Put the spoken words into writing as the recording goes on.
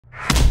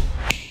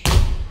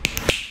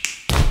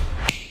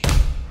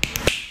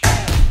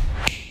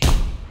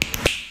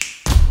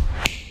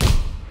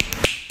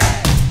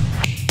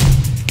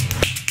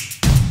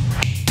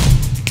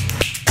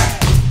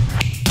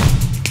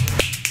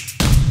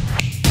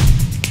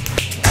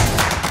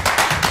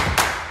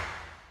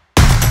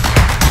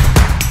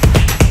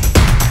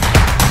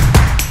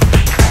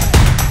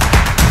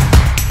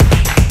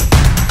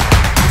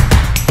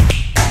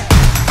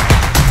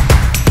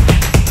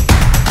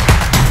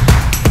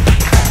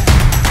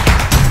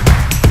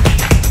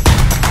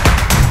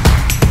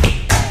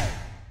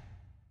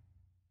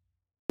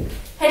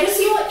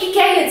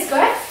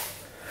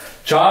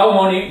Ciao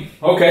Moni,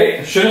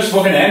 okay, schönes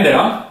Wochenende,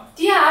 ja?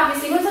 Ja, wir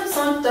sehen uns am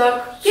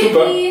Sonntag.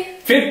 Super. Fitti.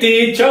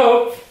 Fitti,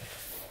 ciao!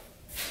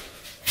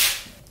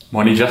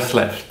 Moni just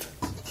left.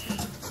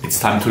 It's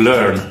time to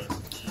learn.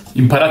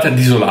 Imparate ad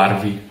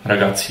isolarvi,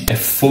 ragazzi. È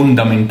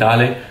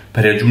fondamentale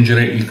per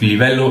raggiungere il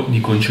livello di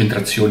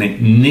concentrazione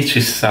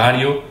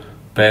necessario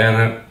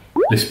per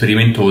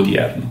l'esperimento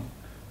odierno.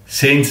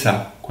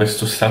 Senza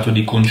questo stato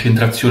di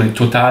concentrazione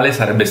totale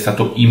sarebbe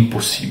stato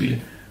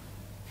impossibile.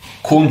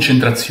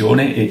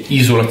 Concentrazione e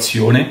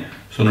isolazione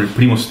sono il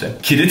primo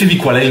step. Chiedetevi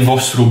qual è il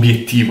vostro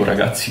obiettivo,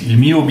 ragazzi. Il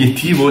mio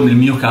obiettivo, nel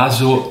mio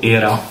caso,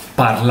 era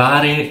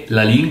parlare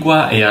la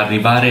lingua e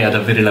arrivare ad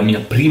avere la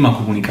mia prima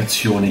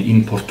comunicazione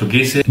in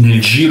portoghese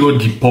nel giro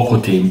di poco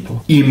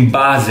tempo. In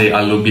base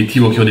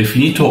all'obiettivo che ho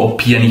definito, ho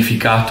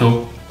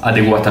pianificato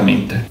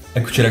adeguatamente.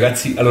 Eccoci,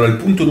 ragazzi. Allora, il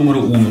punto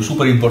numero 1,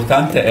 super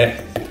importante,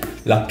 è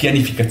la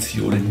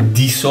pianificazione.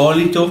 Di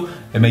solito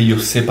è meglio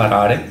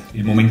separare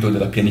il momento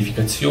della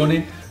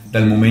pianificazione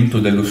dal momento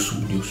dello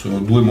studio, sono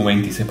due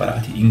momenti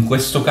separati. In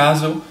questo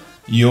caso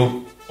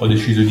io ho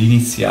deciso di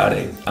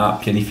iniziare a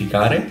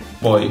pianificare,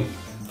 poi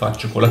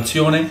faccio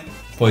colazione,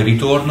 poi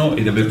ritorno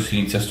e davvero si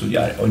inizia a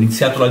studiare. Ho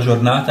iniziato la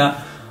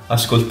giornata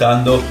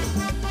ascoltando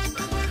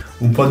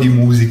un po' di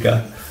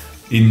musica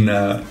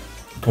in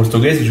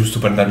portoghese, giusto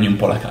per darmi un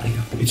po' la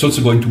carica. It's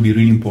also going to be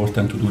really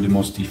important to do the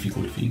most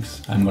difficult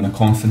things. I'm gonna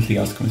constantly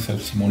ask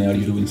myself, Simone, are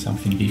you doing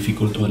something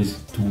difficult or is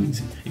it too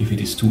easy? If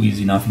it is too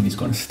easy, nothing is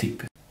gonna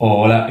stick.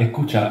 Hola,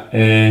 escucha,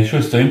 yo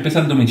estoy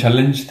empezando mi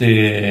challenge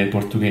de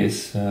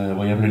portugués.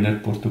 Voy a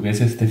aprender portugués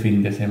este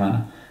fin de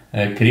semana.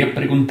 Quería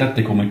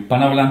preguntarte, como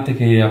hispanohablante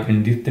que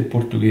aprendiste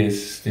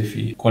portugués,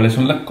 Steffi, ¿cuáles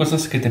son las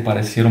cosas que te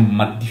parecieron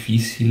más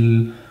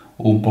difíciles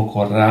o un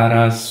poco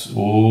raras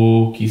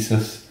o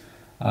quizás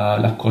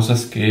las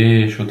cosas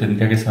que yo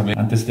tendría que saber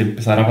antes de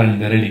empezar a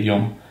aprender el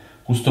idioma,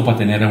 justo para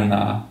tener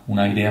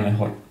una idea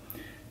mejor?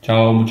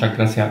 Ciao, muchas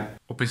gracias.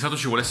 Ho pensato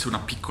ci volesse una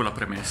piccola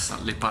premessa.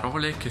 Le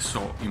parole che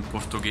so in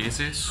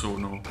portoghese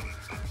sono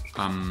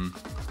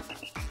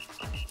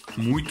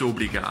muito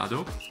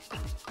obrigado,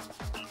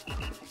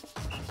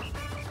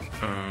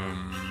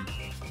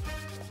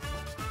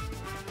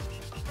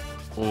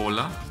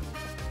 hola,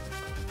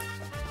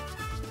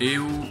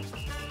 eu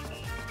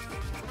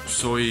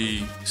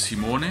soy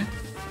Simone.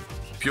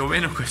 Più o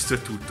meno questo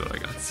è tutto,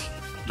 ragazzi.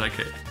 Dai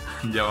che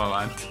andiamo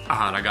avanti.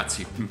 Ah,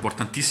 ragazzi,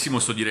 importantissimo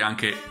so dire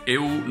anche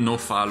eu no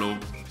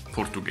falo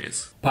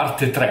portoghese.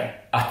 Parte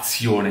 3,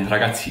 azione.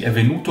 Ragazzi, è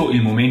venuto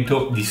il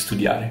momento di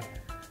studiare.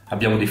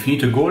 Abbiamo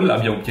definito i goal,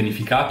 abbiamo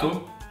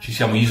pianificato, ci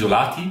siamo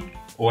isolati,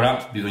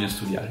 ora bisogna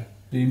studiare.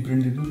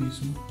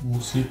 L'imprenditorismo,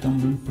 você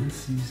também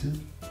precisa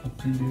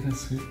aprender a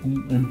ser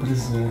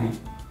empresário.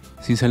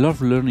 Since I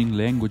love learning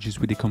languages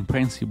with the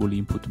comprehensible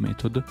input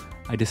method,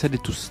 I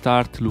decided to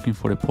start looking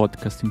for a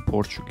podcast in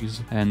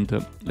Portuguese. And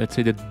let's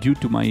say that due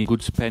to my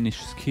good Spanish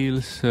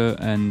skills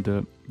and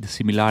the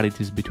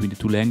similarities between the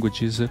two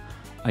languages,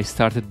 I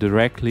started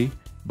directly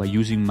by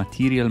using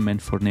material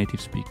meant for native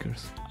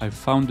speakers. I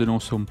found an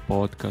awesome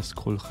podcast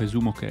called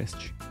Resumo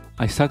Cast.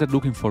 I started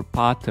looking for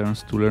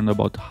patterns to learn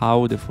about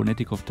how the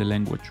phonetic of the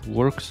language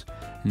works,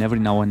 and every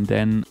now and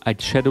then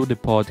I'd shadow the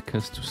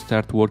podcast to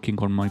start working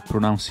on my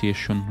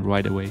pronunciation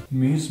right away.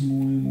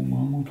 Mesmo in un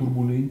anno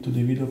turbulento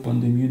devido alla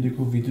pandemia di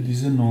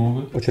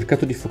Covid-19, ho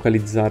cercato di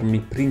focalizzarmi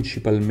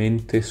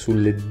principalmente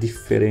sulle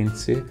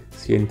differenze,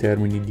 sia in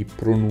termini di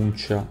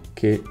pronuncia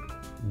che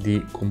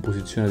di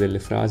composizione delle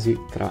frasi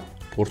tra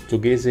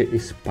portoghese e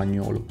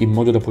spagnolo, in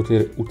modo da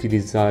poter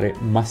utilizzare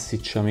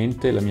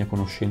massicciamente la mia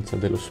conoscenza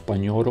dello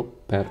spagnolo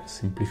per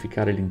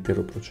semplificare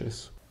l'intero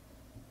processo.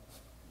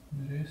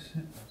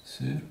 Merece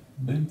ser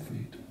ben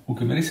feito.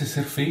 Ok, merece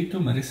ser feito,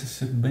 merece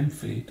ser ben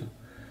feito.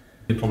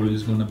 The problem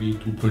is going to be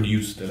to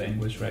produce the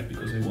language, right?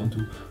 Because I want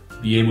to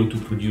be able to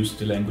produce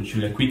the language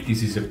really quick.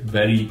 This is a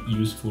very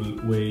useful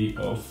way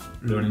of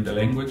learning the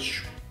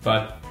language,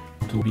 but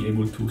to be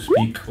able to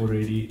speak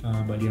already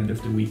by the end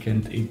of the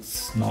weekend,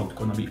 it's not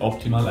gonna be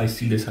optimal. I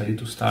still decided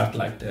to start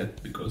like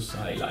that because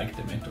I like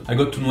the method. I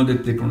got to know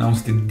that they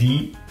pronounce the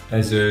D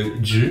as a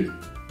J,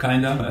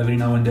 kinda. Every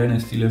now and then I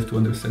still have to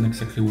understand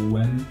exactly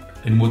when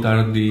and what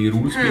are the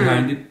rules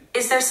behind it.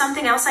 Is there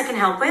something else I can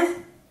help with?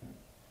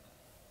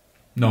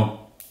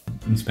 No.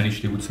 In Spanish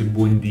they would say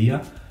buen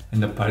dia,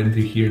 and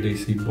apparently here they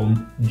say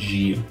bon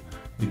dia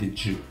with a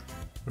J,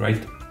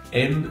 right?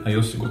 And I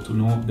also got to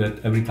know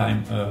that every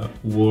time a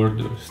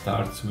word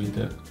starts with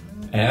a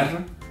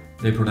R,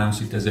 they pronounce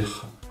it as a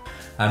H.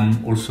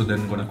 I'm also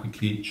then gonna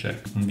quickly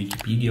check on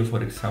Wikipedia,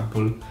 for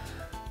example,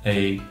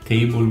 a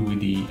table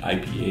with the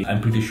IPA. I'm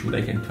pretty sure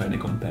I can find a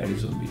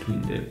comparison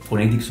between the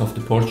phonetics of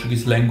the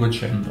Portuguese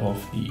language and of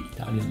the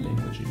Italian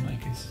language in my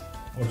case,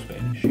 or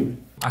Spanish.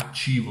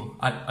 Attivo,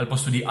 al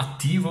posto di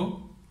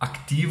attivo,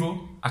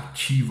 attivo,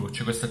 attivo,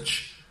 c'è questa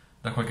C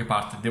da qualche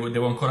parte.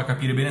 Devo ancora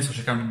capire bene, sto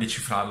cercando di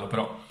decifrarlo,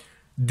 però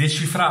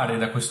decifrare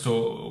da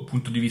questo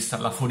punto di vista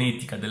la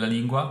fonetica della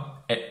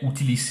lingua è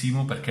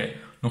utilissimo perché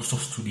non sto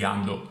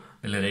studiando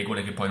delle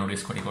regole che poi non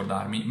riesco a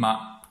ricordarmi,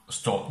 ma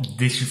sto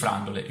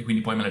decifrandole e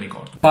quindi poi me le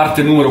ricordo.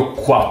 Parte numero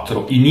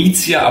 4.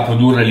 Inizia a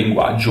produrre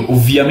linguaggio.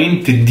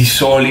 Ovviamente di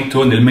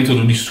solito nel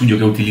metodo di studio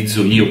che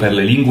utilizzo io per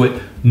le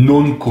lingue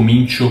non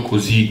comincio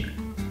così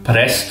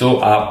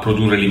presto a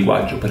produrre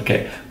linguaggio,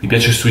 perché mi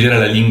piace studiare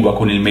la lingua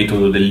con il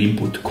metodo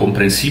dell'input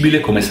comprensibile,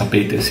 come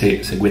sapete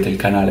se seguite il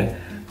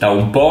canale da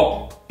un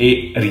po',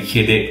 e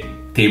richiede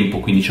tempo,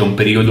 quindi c'è un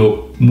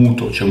periodo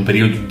muto, c'è un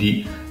periodo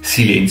di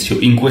silenzio.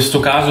 In questo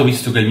caso,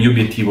 visto che il mio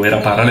obiettivo era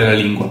parlare la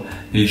lingua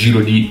nel giro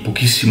di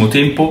pochissimo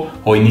tempo,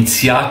 ho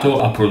iniziato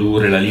a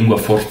produrre la lingua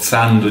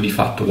forzando di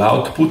fatto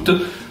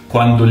l'output,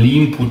 quando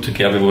l'input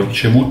che avevo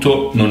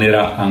ricevuto non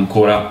era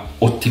ancora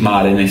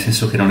ottimale, nel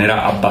senso che non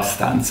era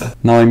abbastanza.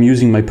 Now I'm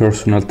using my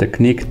personal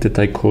technique that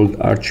I called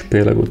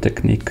archipelago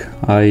technique.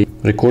 I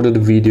recorded a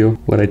video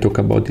where I talk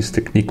about this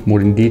technique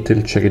more in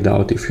detail. Check it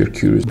out if you're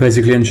curious.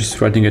 Basically, I'm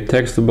just writing a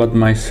text about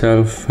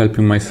myself,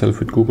 helping myself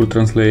with Google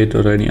Translate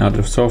or any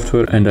other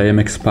software, and I am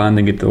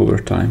expanding it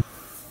over time.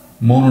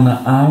 Moro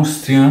na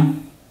Austria,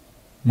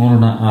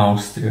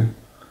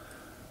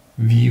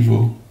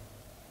 vivo,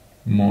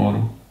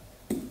 moro.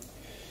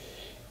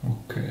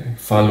 Ok,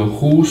 falo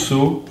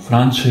russo,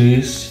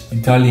 francese,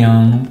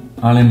 italiano,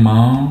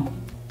 alemão,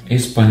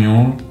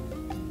 espanhol,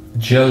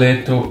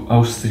 dialetto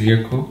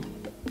austriaco,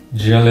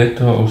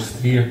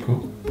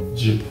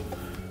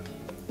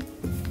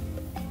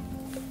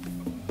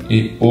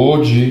 e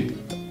oggi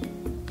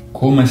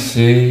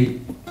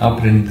comecei a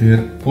aprender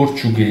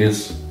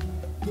português.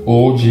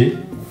 Oggi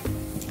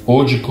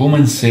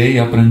comecei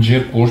a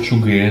aprender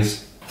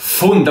português.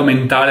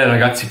 Fondamentale,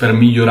 ragazzi, per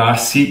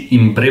migliorarsi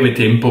in breve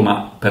tempo,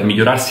 ma per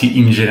migliorarsi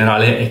in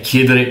generale, è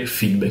chiedere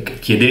feedback.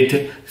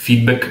 Chiedete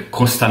feedback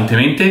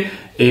costantemente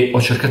e ho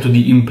cercato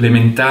di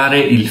implementare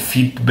il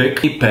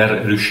feedback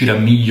per riuscire a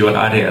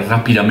migliorare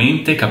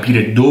rapidamente,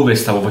 capire dove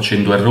stavo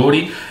facendo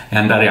errori e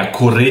andare a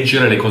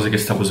correggere le cose che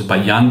stavo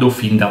sbagliando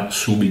fin da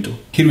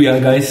subito. Here we are,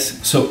 guys.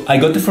 So I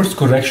got the first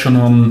correction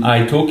on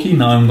italki.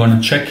 Now I'm gonna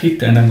check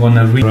it and I'm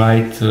gonna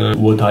rewrite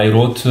what I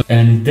wrote,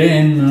 and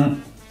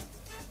then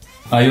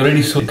I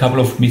already saw a couple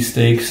of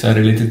mistakes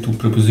related to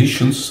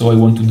prepositions, so I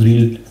want to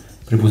drill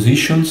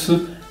prepositions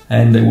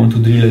and I want to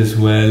drill as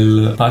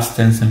well past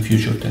tense and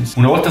future tense.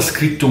 Una volta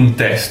scritto un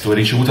testo e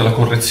ricevuta la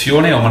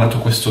correzione, ho mandato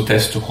questo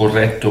testo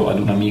corretto ad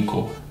un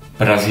amico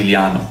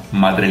brasiliano,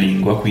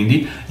 madrelingua,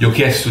 quindi gli ho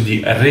chiesto di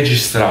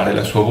registrare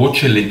la sua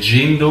voce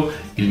leggendo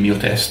il mio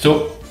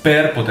testo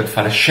per poter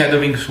fare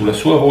shadowing sulla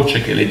sua voce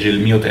che legge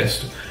il mio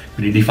testo.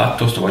 Quindi di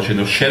fatto sto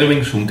facendo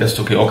shadowing su un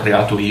testo che ho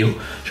creato io.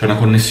 C'è una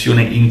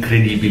connessione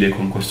incredibile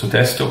con questo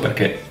testo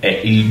perché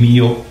è il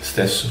mio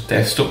stesso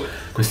testo.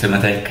 Questa è una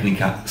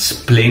tecnica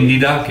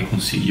splendida che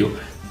consiglio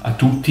a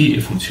tutti e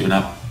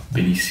funziona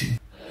benissimo.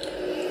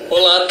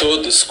 Olá a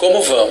todos,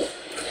 como vão?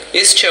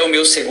 Este é o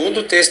meu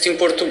segundo texto em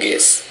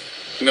português.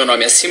 Meu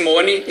nome é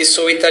Simone e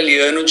sou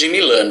italiano de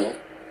Milano.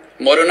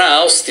 Moro na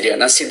Austria,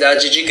 na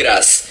cidade di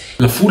Graz.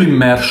 La full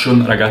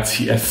immersion,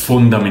 ragazzi, è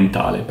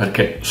fondamentale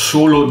perché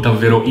solo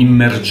davvero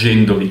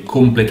immergendovi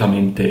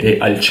completamente e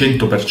al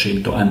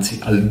 100%, anzi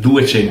al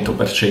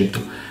 200%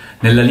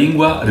 nella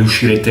lingua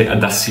riuscirete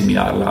ad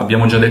assimilarla.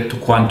 Abbiamo già detto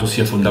quanto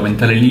sia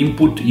fondamentale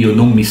l'input, io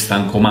non mi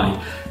stanco mai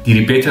di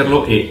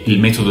ripeterlo e il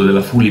metodo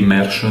della full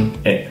immersion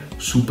è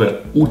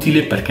super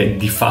utile perché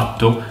di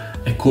fatto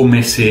è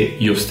come se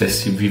io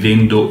stessi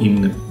vivendo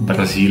in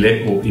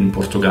Brasile o in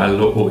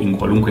Portogallo o in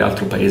qualunque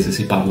altro paese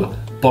si parla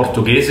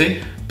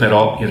portoghese,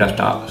 però in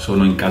realtà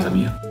sono in casa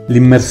mia.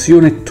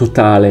 L'immersione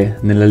totale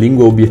nella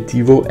lingua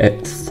obiettivo è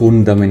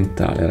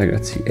fondamentale,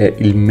 ragazzi, è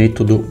il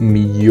metodo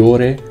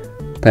migliore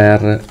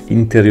per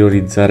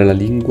interiorizzare la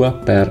lingua,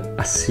 per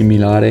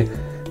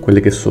assimilare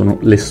quelle che sono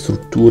le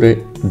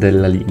strutture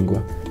della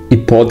lingua. I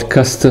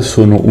podcast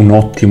sono un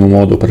ottimo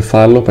modo per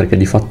farlo perché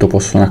di fatto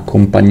possono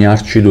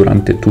accompagnarci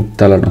durante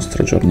tutta la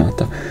nostra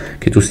giornata.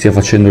 Che tu stia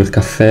facendo il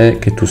caffè,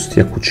 che tu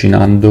stia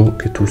cucinando,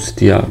 che tu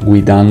stia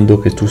guidando,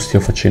 che tu stia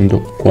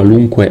facendo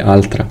qualunque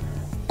altra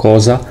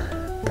cosa,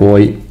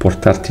 puoi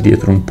portarti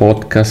dietro un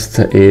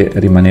podcast e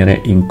rimanere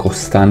in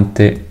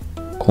costante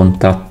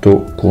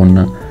contatto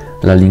con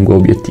la lingua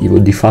obiettivo.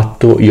 Di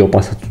fatto io ho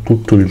passato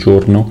tutto il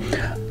giorno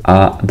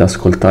ad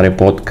ascoltare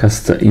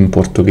podcast in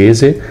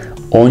portoghese.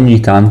 Ogni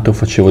tanto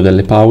facevo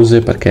delle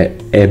pause perché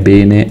è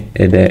bene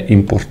ed è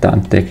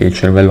importante che il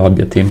cervello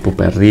abbia tempo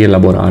per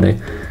rielaborare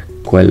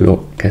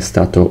quello che è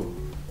stato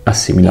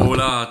assimilato.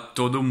 Hola a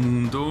todo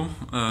mundo,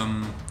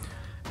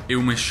 eu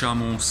me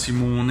chamo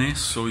Simone,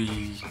 sou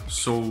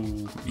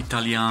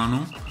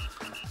italiano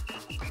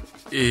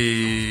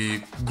e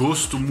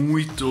gosto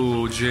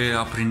muito de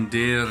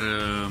aprender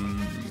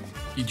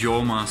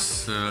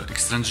idiomas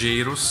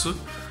estrangeiros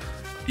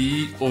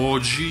e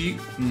oggi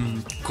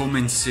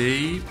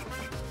comecei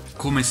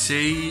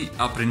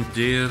a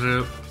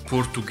aprender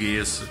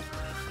português.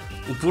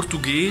 O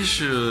português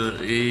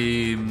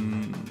é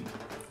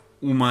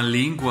uma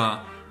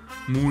língua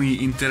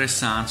muito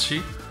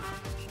interessante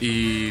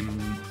e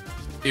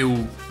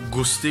eu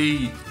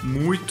gostei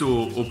muito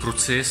o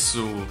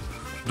processo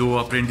do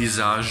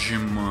aprendizagem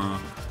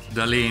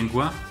da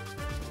língua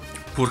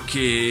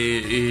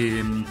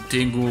porque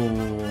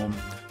tenho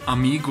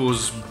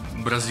amigos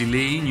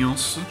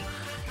brasileiros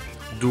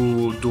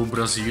do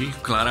Brasil,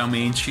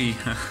 claramente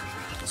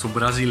sou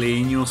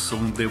brasileiro, sou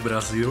do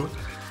Brasil,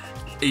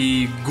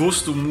 e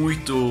gosto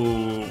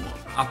muito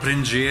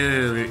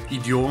aprender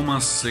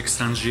idiomas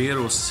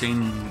estrangeiros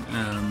em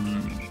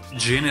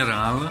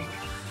geral.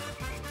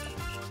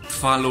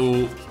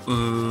 Falo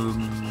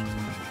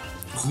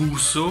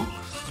russo,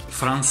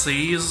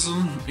 francês,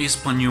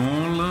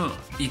 espanhol,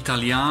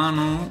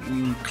 italiano.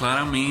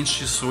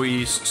 Claramente sou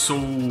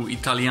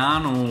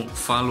italiano,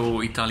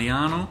 falo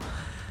italiano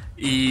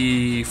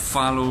e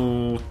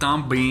falo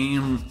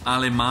também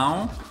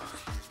alemão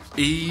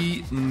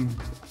e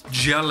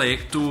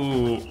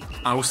dialecto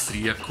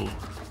austríaco,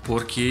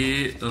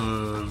 porque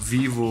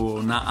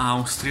vivo na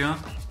Áustria,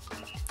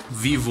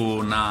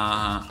 vivo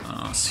na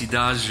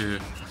cidade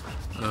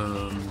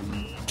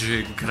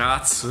de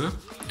Graz.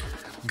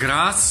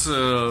 Graz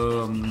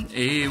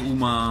é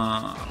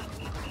uma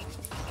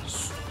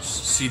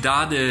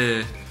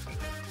cidade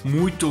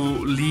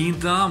muito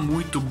linda,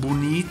 muito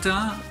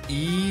bonita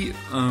e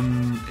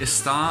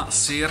está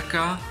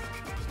cerca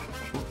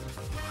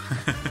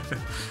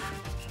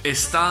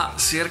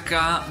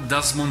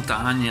das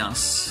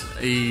montanhas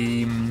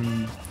e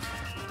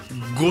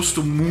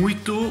gosto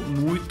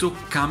muito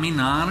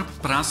caminhar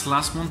para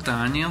as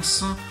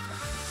montanhas.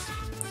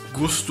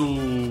 Gosto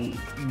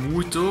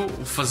muito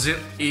fazer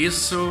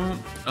isso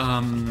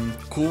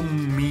com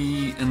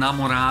minha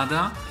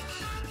namorada,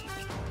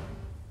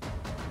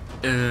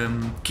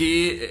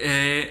 que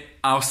é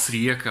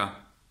austríaca,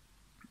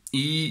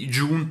 e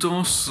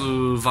juntos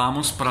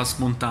vamos para as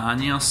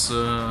montanhas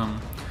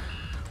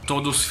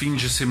todos os fins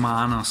de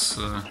semana.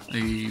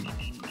 E,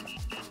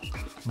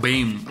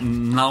 bem,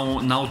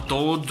 não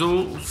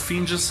todo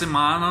fim de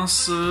semana,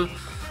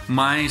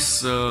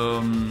 mas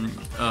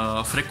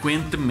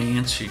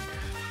frequentemente,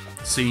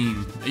 sim.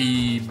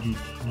 E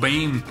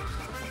bem,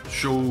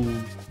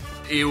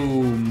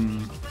 eu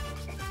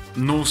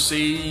não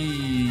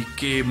sei o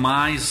que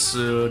mais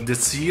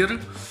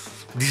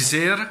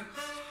dizer.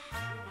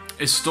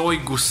 Estou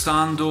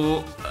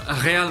gostando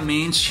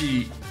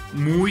realmente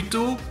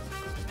muito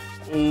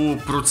o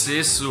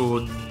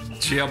processo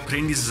de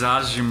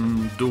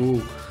aprendizagem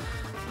do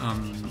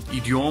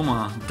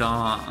idioma,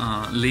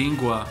 da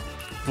língua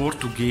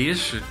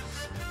português,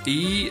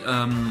 e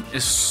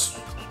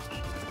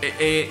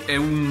é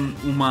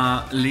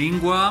uma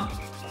língua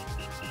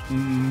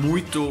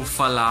muito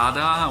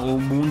falada o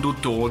mundo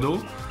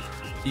todo,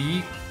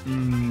 e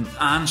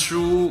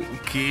acho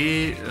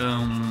que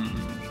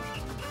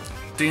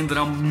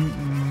terá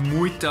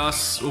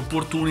muitas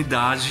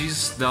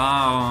oportunidades de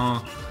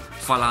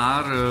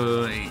falar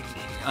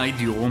o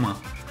idioma.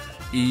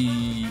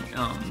 E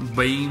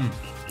bem,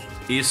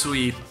 isso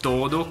é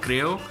tudo,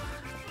 credo.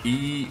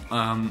 E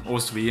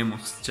os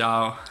vemos,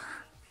 ciao.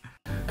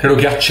 Credo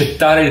che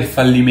accettare il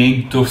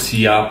fallimento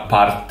sia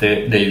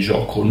parte del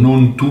gioco.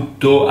 Non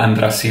tutto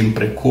andrà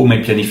sempre come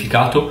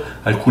pianificato,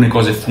 alcune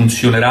cose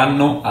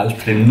funzioneranno,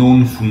 altre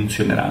non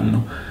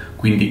funzioneranno.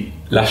 Quindi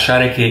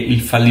lasciare che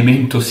il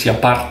fallimento sia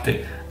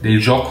parte del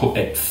gioco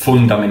è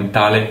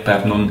fondamentale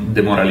per non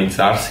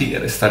demoralizzarsi e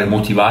restare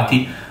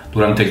motivati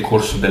durante il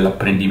corso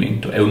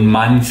dell'apprendimento. È un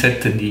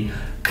mindset di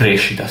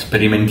crescita.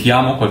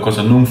 Sperimentiamo,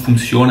 qualcosa non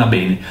funziona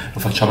bene, lo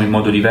facciamo in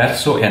modo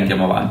diverso e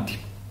andiamo avanti.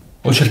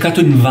 Ho cercato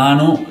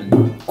invano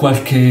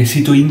qualche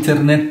sito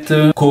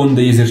internet con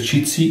degli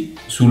esercizi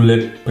sulle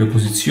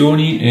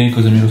preposizioni e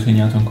cosa mi ero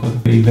segnato ancora?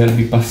 I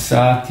verbi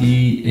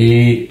passati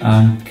e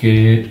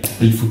anche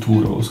il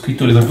futuro. Ho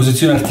scritto le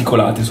preposizioni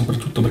articolate,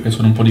 soprattutto perché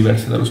sono un po'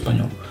 diverse dallo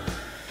spagnolo.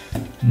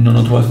 Non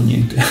ho trovato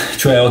niente,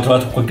 cioè ho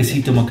trovato qualche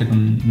sito ma che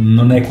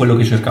non è quello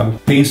che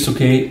cercavo. Penso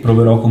che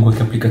proverò con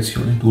qualche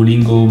applicazione,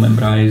 Duolingo,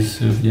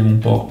 Memrise, vediamo un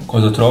po'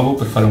 cosa trovo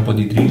per fare un po'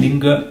 di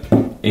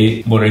drilling,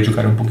 e vorrei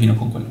giocare un pochino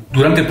con quello.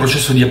 Durante il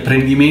processo di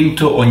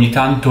apprendimento ogni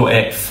tanto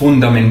è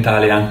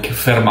fondamentale anche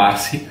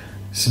fermarsi,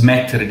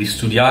 smettere di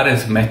studiare,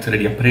 smettere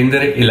di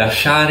apprendere e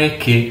lasciare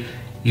che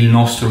il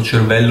nostro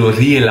cervello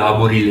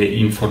rielabori le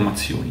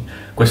informazioni.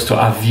 Questo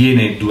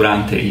avviene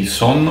durante il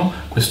sonno,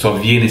 questo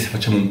avviene se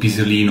facciamo un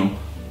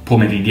pisolino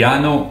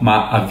pomeridiano,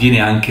 ma avviene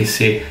anche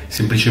se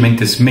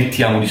semplicemente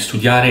smettiamo di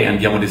studiare e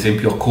andiamo ad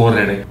esempio a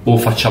correre o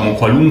facciamo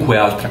qualunque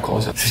altra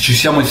cosa. Se ci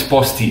siamo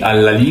esposti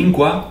alla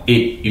lingua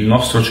e il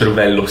nostro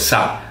cervello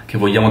sa che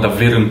vogliamo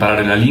davvero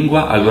imparare la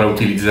lingua, allora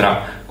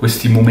utilizzerà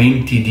questi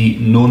momenti di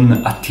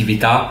non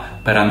attività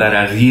per andare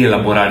a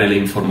rielaborare le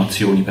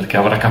informazioni, perché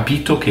avrà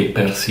capito che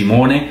per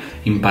Simone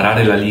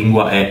imparare la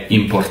lingua è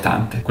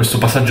importante. Questo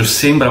passaggio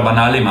sembra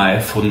banale, ma è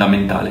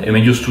fondamentale. È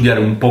meglio studiare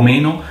un po'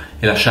 meno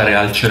e lasciare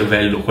al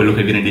cervello quello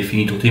che viene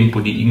definito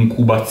tempo di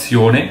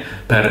incubazione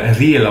per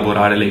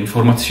rielaborare le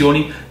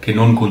informazioni, che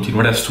non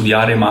continuare a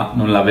studiare ma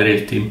non avere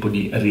il tempo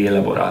di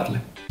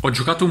rielaborarle. Ho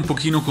giocato un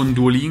pochino con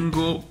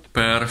Duolingo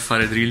per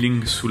fare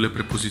drilling sulle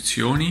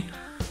preposizioni,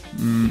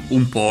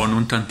 un po',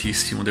 non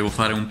tantissimo, devo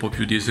fare un po'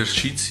 più di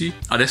esercizi.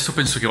 Adesso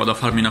penso che vado a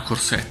farmi una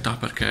corsetta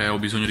perché ho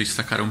bisogno di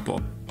staccare un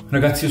po'.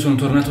 Ragazzi, io sono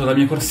tornato dalla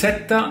mia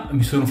corsetta,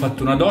 mi sono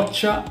fatto una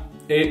doccia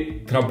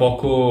e tra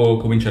poco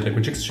comincia il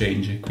language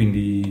exchange,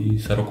 quindi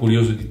sarò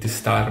curioso di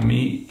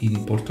testarmi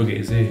in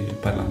portoghese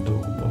parlando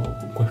un po'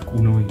 con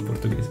qualcuno in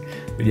portoghese.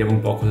 Vediamo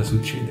un po' cosa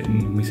succede.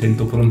 Non mi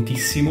sento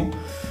prontissimo,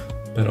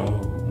 però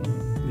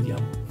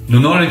vediamo.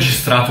 Non ho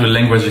registrato il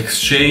language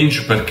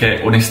exchange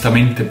perché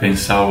onestamente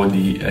pensavo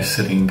di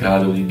essere in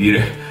grado di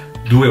dire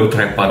 2 o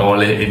 3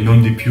 parole e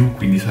non di più,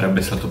 quindi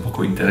sarebbe stato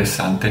poco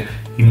interessante.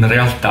 In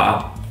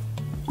realtà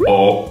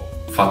ho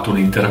fatto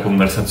un'intera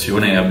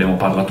conversazione e abbiamo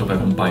parlato per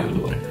un paio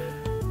d'ore.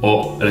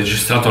 Ho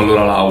registrato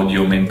allora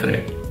l'audio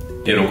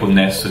mentre ero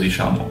connesso,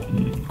 diciamo,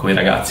 con i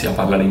ragazzi a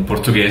parlare in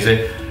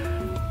portoghese.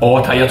 Ho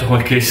tagliato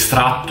qualche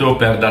estratto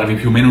per darvi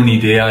più o meno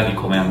un'idea di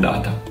com'è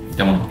andata.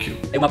 Diamo un occhio.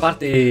 È una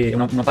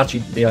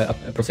parte del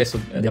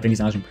processo di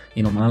apprendizagem, è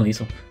normale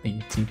isso?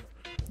 Sì.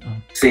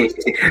 Sim,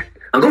 sim.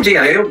 Algum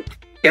dia eu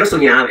quero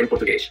sonhar em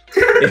português.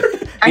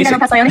 Ainda não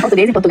tá sonhando em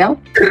português em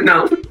Portugal?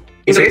 Não.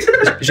 Inglês?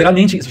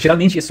 Geralmente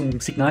é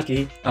um sinal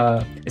que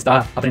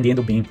está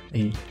aprendendo bem.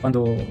 E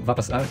quando vai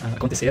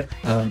acontecer,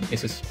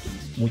 isso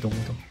é muito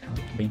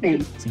bem.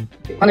 Sim.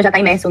 Quando já tá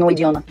imerso no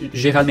idioma.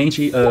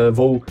 Geralmente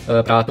vou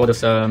para todas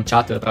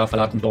chat para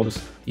falar com todos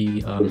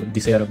e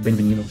dizer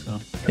bem-vindos. Eu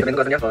também não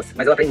gosto da minha voz,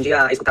 mas eu aprendi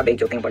a escutar bem,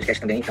 que eu tenho um podcast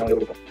também, então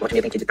eu volto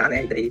e tenho que editar,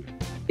 né? E daí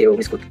eu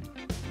me escuto.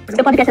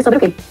 Seu podcast é sobre o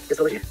quê?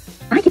 Psicologia.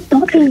 Ai, que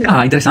top!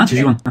 Ah, interessante,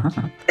 Gilvan.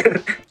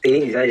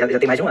 Sim, já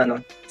tem mais de um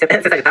ano. Você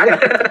é sagitário?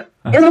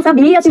 Eu não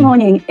sabia,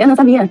 Simone. Eu não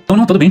sabia.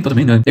 Não, tudo bem.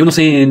 Eu não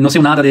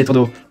sei nada de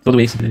todo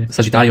isso, de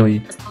Sagitário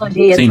e...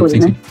 Astrologia, sim, tudo, sim,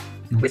 né? sim.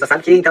 Você só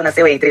sabe que então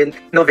nasceu entre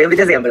novembro e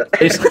dezembro.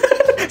 Isso.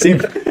 Sim.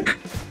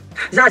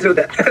 Já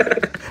ajuda.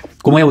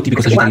 Come è o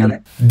tipico sagitariano?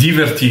 Né?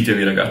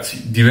 Divertitevi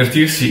ragazzi,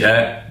 divertirsi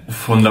è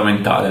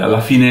fondamentale.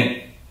 Alla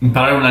fine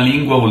imparare una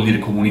lingua vuol dire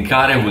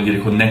comunicare, vuol dire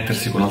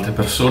connettersi con altre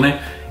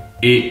persone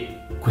e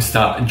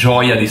questa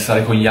gioia di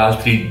stare con gli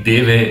altri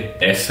deve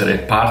essere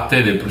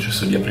parte del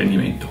processo di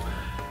apprendimento.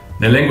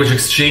 Nel language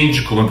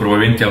exchange, come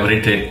probabilmente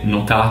avrete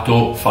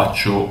notato,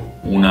 faccio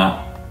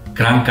una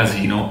gran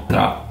casino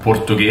tra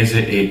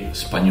portoghese e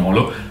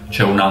spagnolo.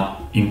 C'è una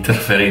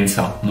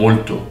interferenza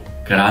molto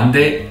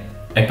grande,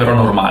 è però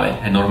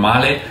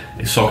normale,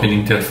 e so che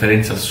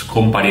l'interferenza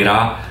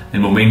scomparirà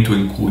nel momento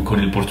in cui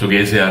con il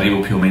portoghese arrivo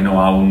più o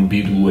meno a un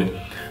B2.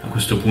 A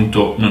questo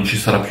punto non ci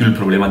sarà più il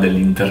problema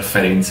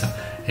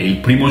dell'interferenza. È il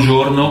primo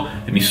giorno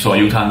e mi sto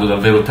aiutando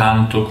davvero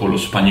tanto con lo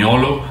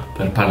spagnolo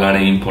per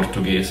parlare in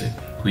portoghese,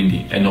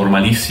 quindi è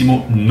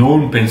normalissimo.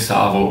 Non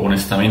pensavo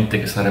onestamente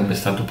che sarebbe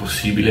stato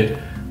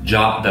possibile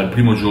già dal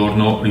primo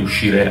giorno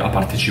riuscire a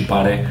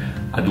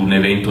partecipare ad un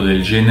evento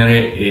del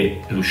genere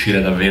e riuscire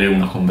ad avere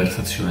una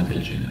conversazione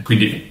del genere.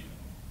 Quindi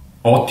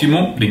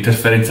ottimo,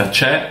 l'interferenza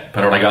c'è,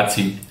 però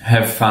ragazzi,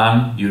 have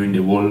fun during the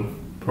whole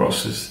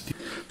process.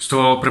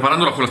 Sto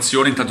preparando la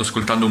colazione, intanto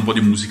ascoltando un po'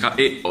 di musica,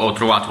 e ho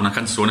trovato una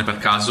canzone per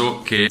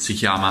caso che si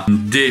chiama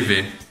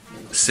Deve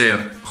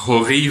ser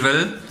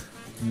horrible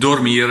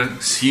dormir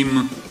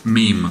sin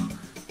mim,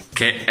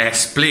 che è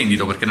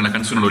splendido perché nella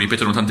canzone lo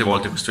ripetono tante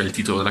volte, questo è il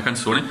titolo della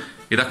canzone,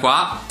 e da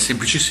qua è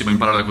semplicissimo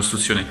imparare la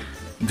costruzione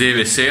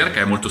deve ser,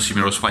 che è molto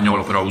simile allo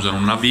spagnolo però usano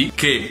una V,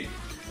 che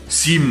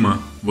sim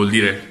vuol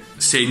dire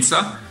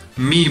senza,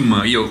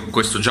 mim, io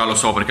questo già lo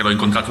so perché l'ho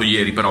incontrato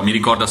ieri, però mi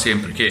ricorda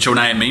sempre che c'è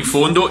una M in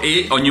fondo,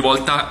 e ogni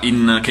volta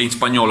che in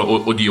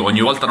spagnolo, oddio,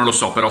 ogni volta non lo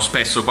so, però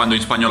spesso quando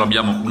in spagnolo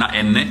abbiamo una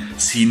N,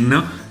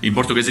 sin, in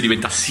portoghese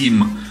diventa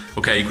sim,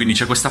 ok? Quindi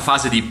c'è questa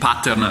fase di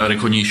pattern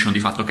recognition di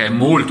fatto che è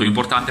molto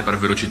importante per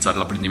velocizzare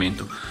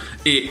l'apprendimento,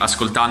 e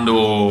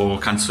ascoltando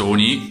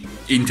canzoni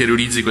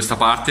interiorizzi questa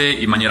parte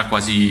in maniera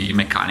quasi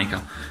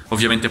meccanica.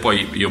 Ovviamente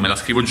poi io me la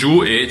scrivo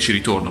giù e ci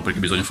ritorno perché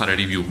bisogna fare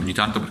review ogni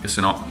tanto, perché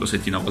sennò lo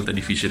senti una volta, è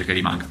difficile che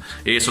rimanga.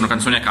 E sono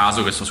canzoni a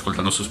caso che sto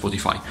ascoltando su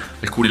Spotify,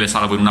 alcune le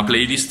salvo in una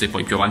playlist e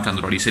poi più avanti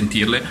andrò a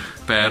risentirle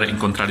per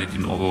incontrare di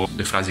nuovo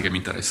le frasi che mi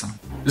interessano.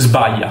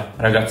 Sbaglia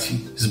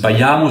ragazzi,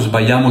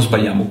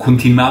 sbagliamo,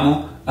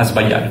 continuiamo a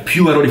sbagliare.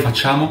 Più errori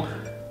facciamo,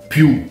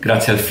 più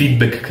grazie al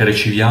feedback che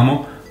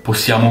riceviamo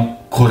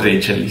possiamo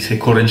correggerli. Se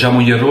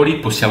correggiamo gli errori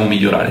possiamo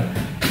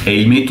migliorare. È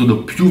il metodo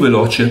più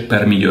veloce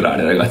per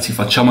migliorare, ragazzi.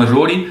 Facciamo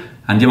errori,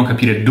 andiamo a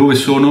capire dove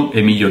sono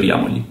e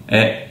miglioriamoli.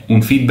 È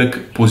un feedback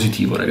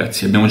positivo,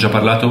 ragazzi. Abbiamo già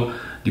parlato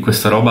di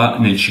questa roba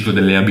nel ciclo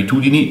delle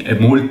abitudini, è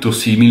molto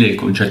simile, il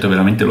concetto è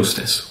veramente lo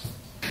stesso.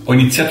 Ho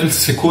iniziato il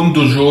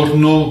secondo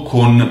giorno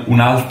con un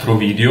altro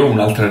video,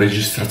 un'altra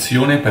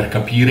registrazione per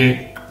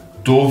capire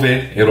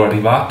dove ero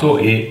arrivato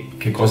e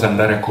che cosa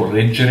andare a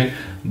correggere,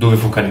 dove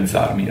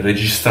focalizzarmi.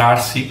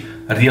 Registrarsi,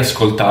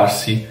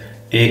 riascoltarsi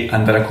e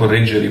andare a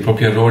correggere i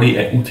propri errori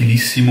è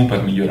utilissimo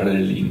per migliorare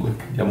le lingue.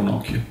 Diamo un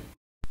occhio.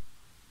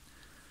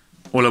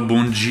 Olá,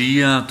 bom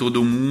dia a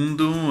todo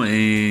mundo.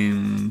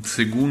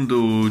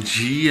 Segundo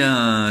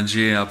dia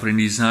de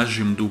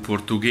aprendizagem do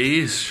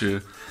português,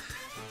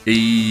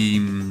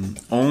 e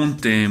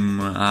ontem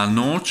à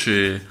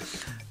noite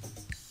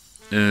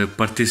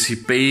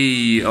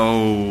participei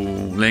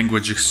ao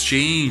Language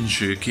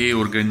Exchange che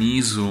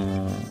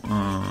organizo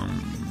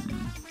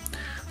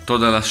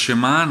todas as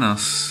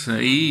semanas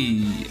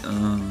e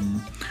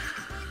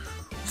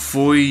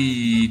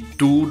foi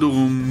tudo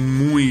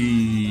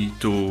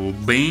muito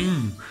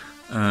bem,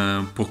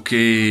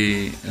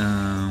 porque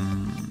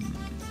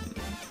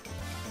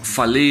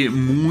falei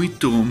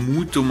muito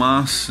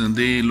mais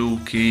do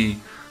que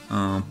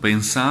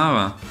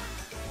pensava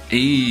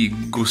e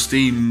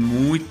gostei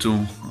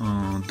muito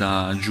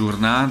da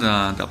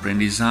jornada da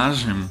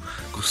aprendizagem.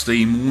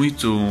 Gostei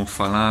muito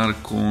falar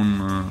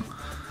com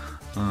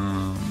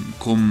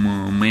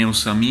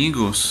meus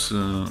amigos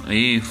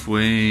e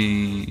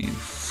foi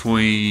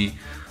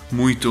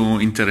molto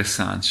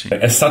interessante.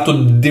 È stato,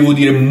 devo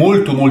dire,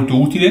 molto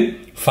utile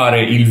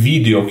fare il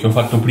video che ho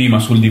fatto prima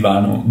sul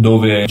divano,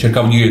 dove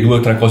cercavo di dire 2 o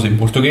 3 cose in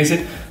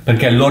portoghese,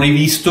 perché l'ho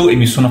rivisto e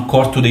mi sono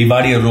accorto dei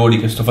vari errori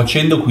che sto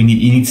facendo,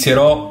 quindi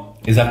inizierò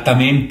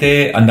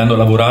esattamente andando a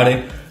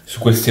lavorare su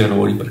questi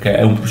errori, perché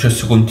è un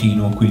processo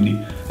continuo, quindi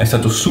è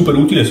stato super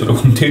utile, sono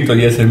contento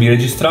di essermi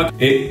registrato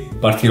e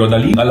partirò da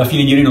lì. Alla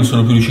fine ieri non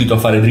sono più riuscito a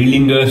fare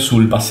drilling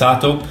sul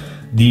passato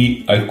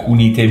di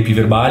alcuni tempi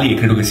verbali e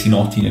credo che si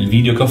noti nel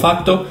video che ho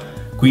fatto,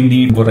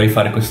 quindi vorrei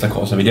fare questa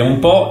cosa, vediamo un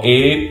po',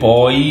 e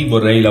poi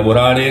vorrei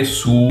lavorare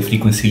su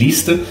frequency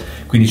list,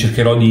 quindi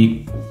cercherò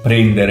di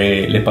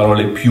prendere le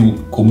parole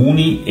più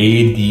comuni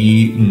e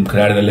di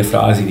creare delle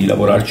frasi, di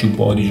lavorarci un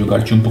po', di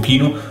giocarci un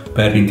pochino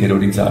per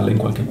interiorizzarle in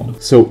qualche modo.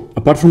 So,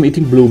 apart from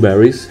eating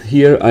blueberries,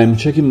 here I'm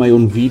checking my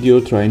own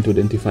video, trying to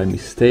identify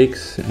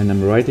mistakes, and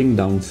I'm writing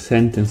down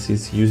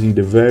sentences using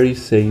the very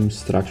same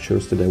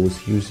structures that I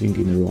was using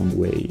in the wrong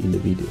way in the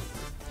video.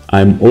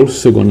 I'm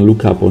also gonna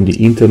look up on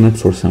the internet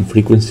for some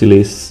frequency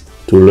lists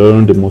to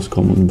learn the most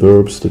common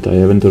verbs that I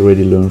haven't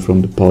already learned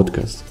from the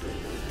podcast.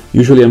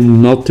 Usually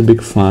I'm not a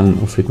big fan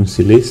of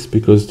frequency lists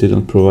because they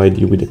don't provide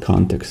you with the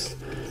context,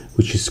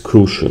 which is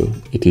crucial.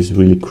 It is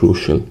really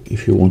crucial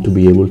if you want to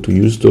be able to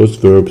use those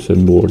verbs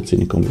and words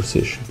in a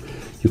conversation.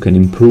 You can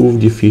improve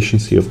the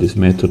efficiency of this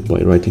method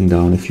by writing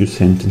down a few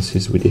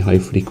sentences with the high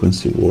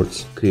frequency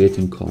words,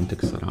 creating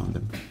context around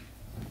them.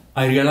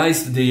 I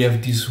realized they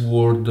have this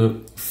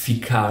word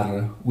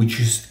ficar, which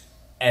is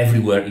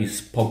everywhere, is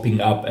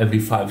popping up every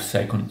 5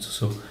 seconds,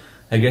 so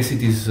I guess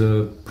it is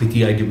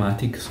pretty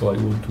idiomatic, so I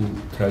want to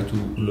try to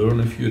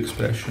learn a few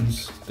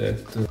expressions that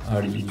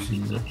are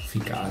using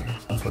ficar.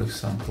 For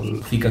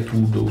example, fica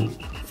tudo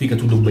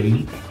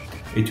bem.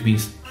 It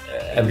means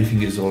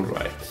everything is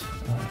alright,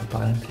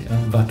 apparently.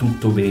 Va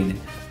tutto bene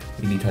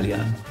in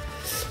italiano.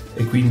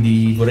 E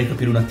quindi vorrei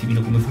capire un attimino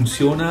come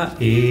funziona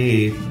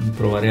e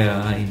provare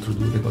a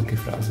introdurre qualche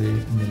frase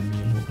nel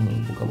mio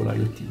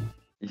vocabolario attivo.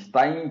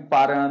 Está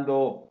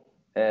imparando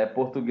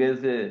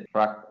português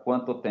há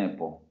quanto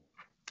tempo?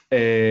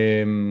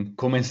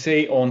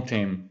 Comecei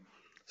ontem,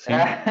 sim.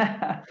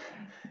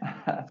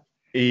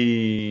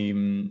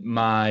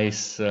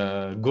 Mas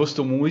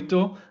gosto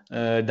muito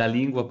da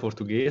língua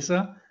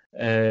portuguesa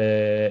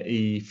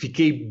e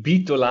fiquei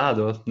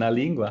bitolado na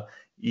língua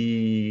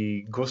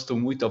e gosto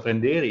muito de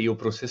aprender e o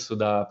processo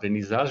da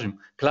aprendizagem.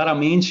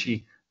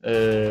 Claramente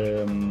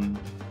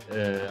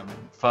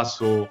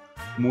faço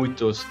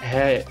muitos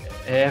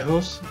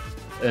erros,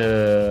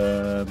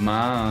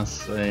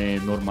 mas é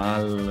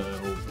normal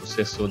o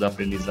processo da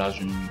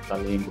aprendizagem da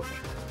língua,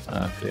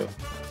 creio.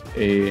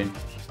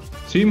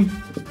 Sim,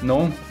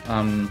 não,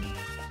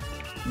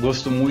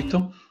 gosto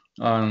muito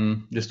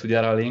de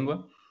estudar a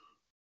língua.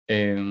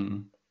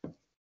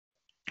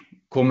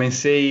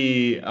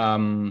 Comecei a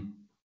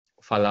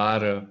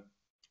falar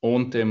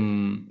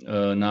ontem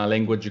na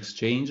Language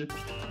Exchange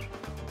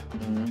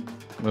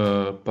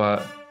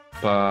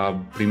para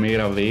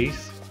primeira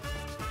vez.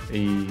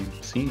 E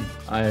sim,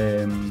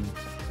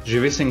 de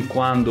vez em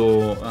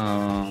quando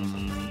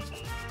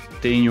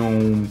tenho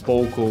um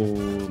pouco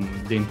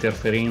de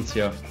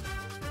interferência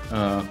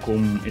com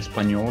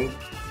espanhol,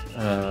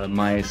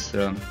 mas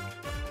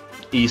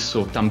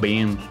isso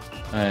também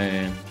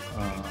é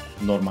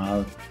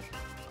normal,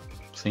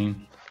 sim.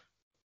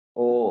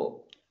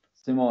 Ô,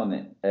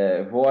 Simone,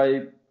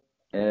 vuoi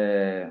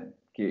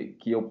que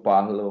eu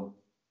parlo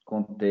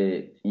com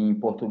te em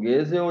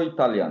português ou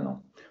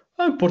italiano?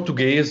 Em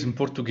português,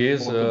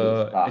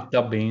 tá.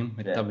 está bem,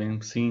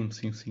 sim.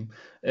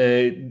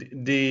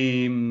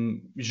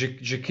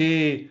 De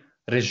que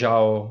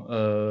região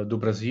do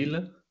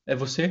Brasil é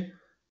você?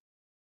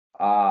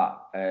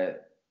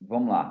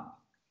 Vamos lá.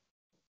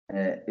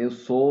 Eu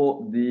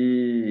sou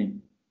de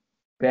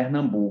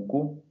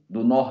Pernambuco,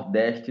 do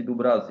Nordeste do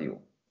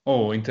Brasil.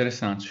 Oh,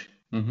 interessante.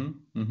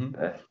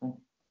 Certo?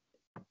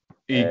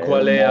 E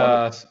qual é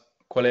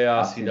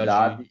a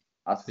cidade?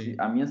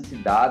 A minha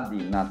cidade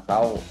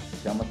natal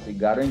chama-se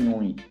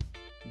Garanhuns.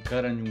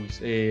 Garanhuns.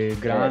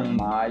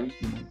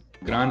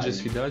 Grande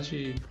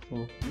cidade?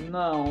 Oh.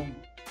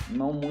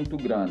 Não muito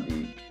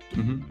grande.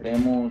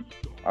 Temos,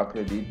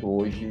 acredito,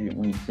 hoje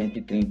uns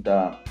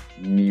 130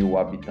 mil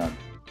habitantes.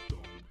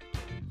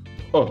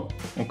 Oh,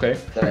 ok.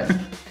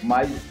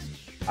 Mas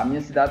a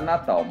minha cidade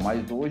natal,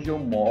 mas hoje eu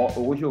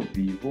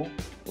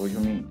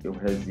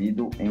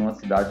resido em uma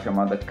cidade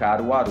chamada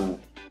Caruaru.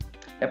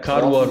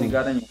 Próximo de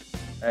Garanhuns.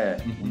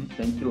 Uns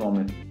 100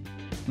 quilômetros.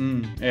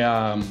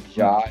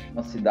 Já é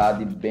uma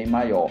cidade bem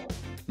maior.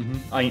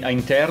 A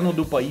interno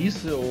do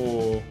país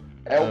ou...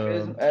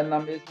 É na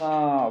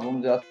mesma,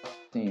 vamos dizer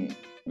assim,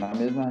 na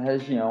mesma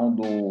região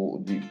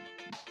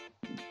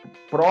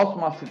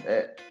próximo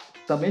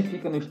também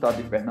fica no estado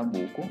de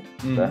Pernambuco,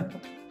 certo?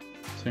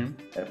 Sim.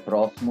 È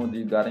prossimo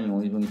di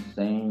Garanhuns, uns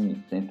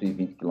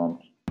 100-120 km.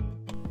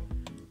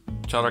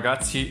 Ciao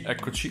ragazzi,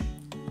 eccoci.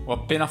 Ho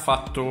appena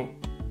fatto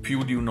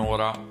più di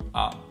un'ora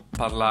a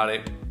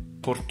parlare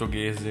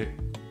portoghese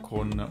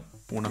con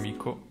un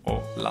amico.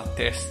 Ho la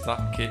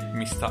testa che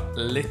mi sta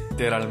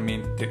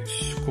letteralmente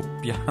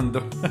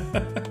scoppiando.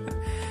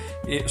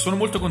 E sono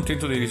molto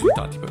contento dei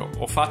risultati, però.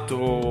 Ho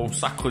fatto un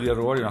sacco di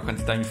errori, una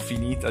quantità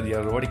infinita di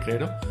errori,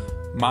 credo.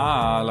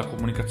 Ma la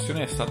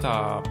comunicazione è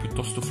stata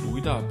piuttosto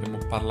fluida, abbiamo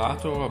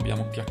parlato,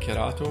 abbiamo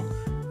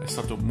chiacchierato, è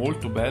stato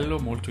molto bello,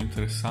 molto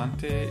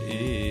interessante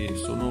e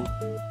sono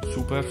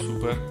super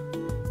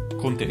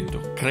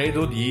contento.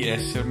 Credo di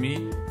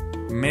essermi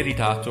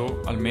meritato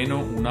almeno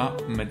una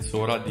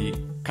mezz'ora di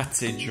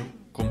cazzeggio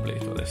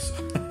completo adesso.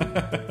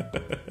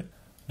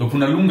 Dopo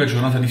una lunga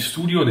giornata di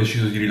studio ho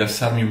deciso di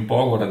rilassarmi un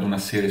po' guardando una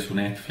serie su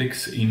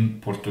Netflix in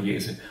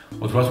portoghese.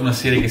 Ho trovato una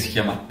serie che si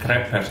chiama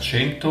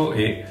 3%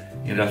 e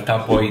in realtà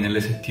poi nelle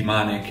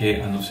settimane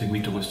che hanno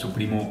seguito questo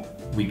primo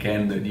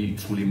weekend di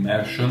full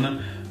immersion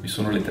mi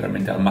sono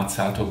letteralmente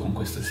ammazzato con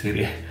questa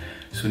serie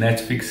su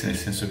Netflix, nel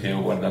senso che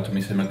ho guardato,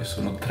 mi sembra che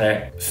sono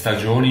 3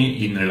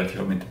 stagioni in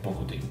relativamente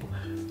poco tempo.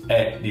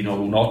 È di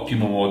nuovo un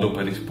ottimo modo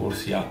per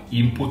esporsi a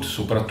input,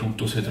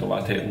 soprattutto se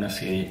trovate una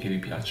serie che vi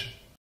piace.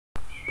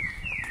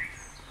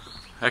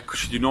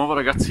 Eccoci di nuovo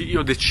ragazzi, io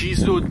ho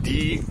deciso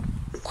di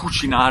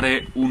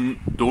cucinare un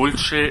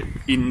dolce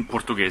in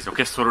portoghese. Ho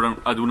chiesto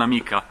ad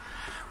un'amica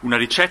una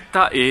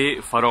ricetta e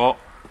farò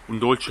un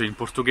dolce in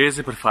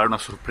portoghese per fare una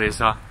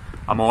sorpresa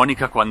a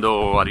Monica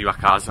quando arriva a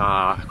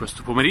casa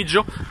questo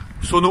pomeriggio.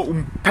 Sono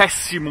un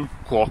pessimo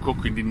cuoco,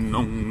 quindi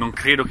non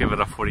credo che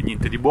verrà fuori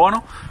niente di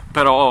buono,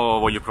 però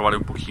voglio provare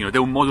un pochino ed è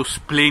un modo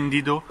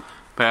splendido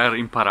per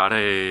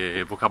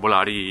imparare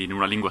vocabolari in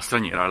una lingua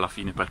straniera alla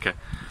fine, perché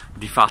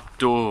di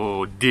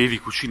fatto devi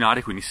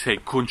cucinare, quindi sei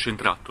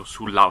concentrato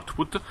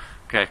sull'output,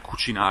 che è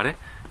cucinare,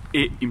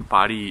 e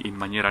impari in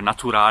maniera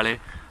naturale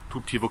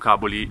tutti i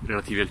vocaboli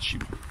relativi al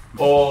cibo.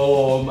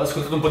 Ho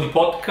ascoltato un po' di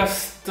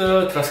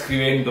podcast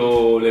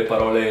trascrivendo le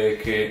parole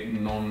che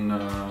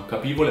non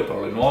capivo, le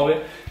parole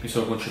nuove, mi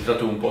sono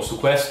concentrato un po' su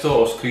questo,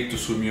 ho scritto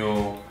sul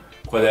mio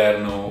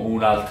quaderno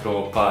un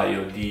altro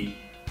paio di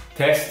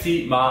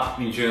testi, ma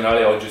in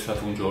generale oggi è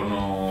stato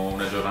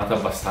una giornata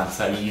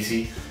abbastanza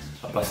easy,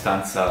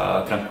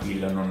 abbastanza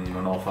tranquilla,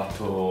 non ho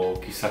fatto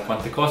chissà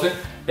quante cose.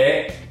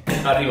 È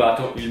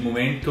arrivato il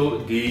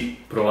momento di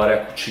provare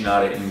a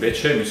cucinare,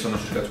 invece mi sono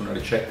cercato una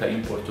ricetta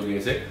in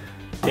portoghese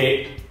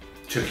e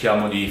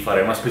cerchiamo di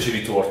fare una specie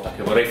di torta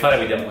che vorrei fare,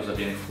 vediamo cosa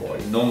viene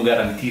fuori. Non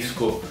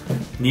garantisco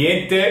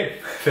niente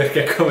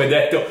perché, come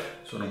detto,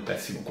 sono un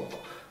pessimo cuoco.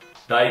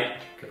 Dai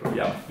che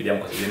proviamo, vediamo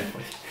cosa viene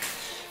fuori.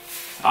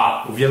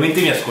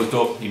 Ovviamente mi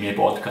ascolto i miei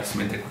podcast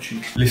mentre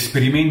cucino.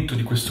 L'esperimento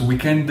di questo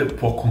weekend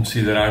può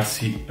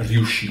considerarsi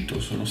riuscito.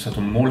 Sono stato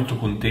molto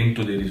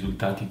contento dei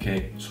risultati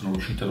che sono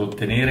riuscito ad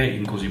ottenere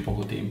in così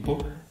poco tempo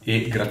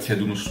e grazie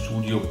ad uno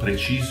studio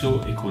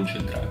preciso e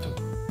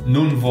concentrato.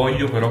 Non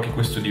voglio però che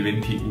questo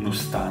diventi uno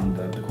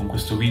standard. Con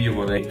questo video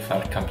vorrei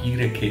far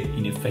capire che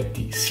in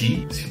effetti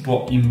sì, si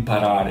può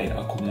imparare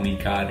a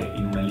comunicare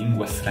in una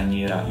lingua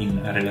straniera in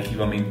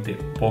relativamente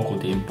poco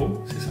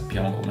tempo, se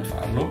sappiamo come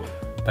farlo.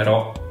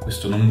 Però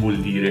questo non vuol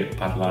dire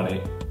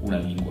parlare una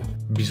lingua.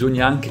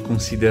 Bisogna anche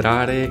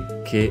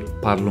considerare che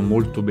parlo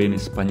molto bene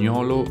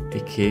spagnolo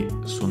e che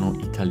sono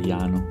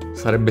italiano.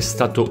 Sarebbe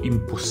stato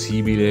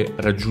impossibile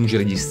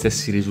raggiungere gli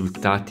stessi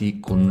risultati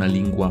con una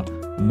lingua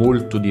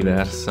molto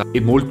diversa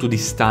e molto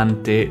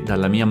distante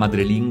dalla mia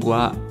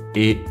madrelingua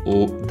e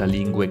o da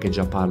lingue che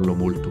già parlo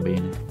molto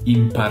bene.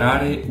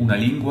 Imparare una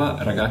lingua,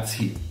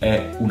 ragazzi,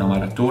 è una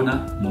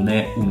maratona, non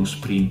è uno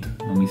sprint,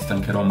 non mi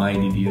stancherò mai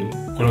di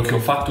dirlo. Quello che ho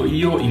fatto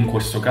io in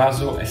questo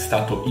caso è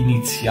stato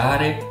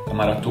iniziare la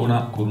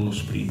maratona con uno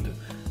sprint,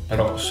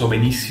 però so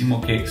benissimo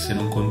che se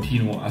non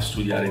continuo a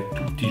studiare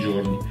tutti i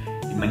giorni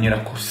in maniera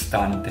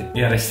costante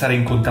e a restare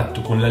in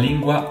contatto con la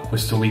lingua,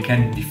 questo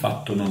weekend di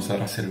fatto non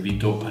sarà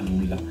servito a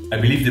nulla. I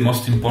believe the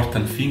most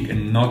important thing,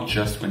 and not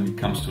just when it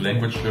comes to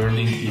language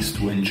learning, is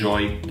to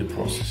enjoy the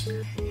process.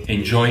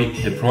 Enjoy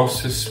the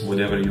process,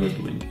 whatever you are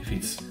doing. If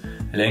it's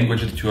a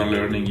language that you are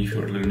learning, if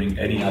you are learning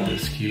any other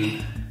skill,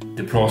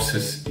 the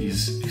process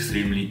is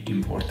extremely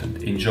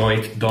important. Enjoy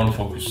it, don't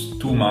focus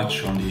too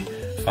much on the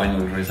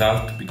final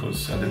result,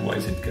 because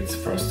otherwise it gets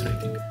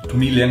frustrating. To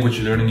me,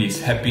 language learning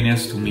is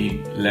happiness. To me,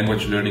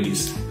 language learning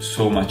is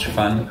so much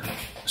fun.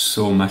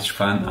 So much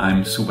fun.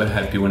 I'm super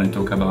happy when I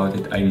talk about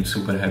it. I'm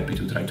super happy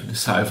to try to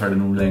decipher a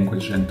new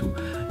language and to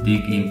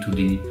dig into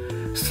the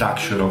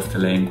structure of the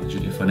language,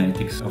 the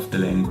phonetics of the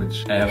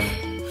language. Have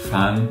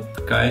fun,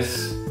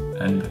 guys,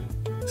 and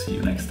see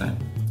you next time.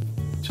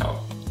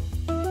 Ciao.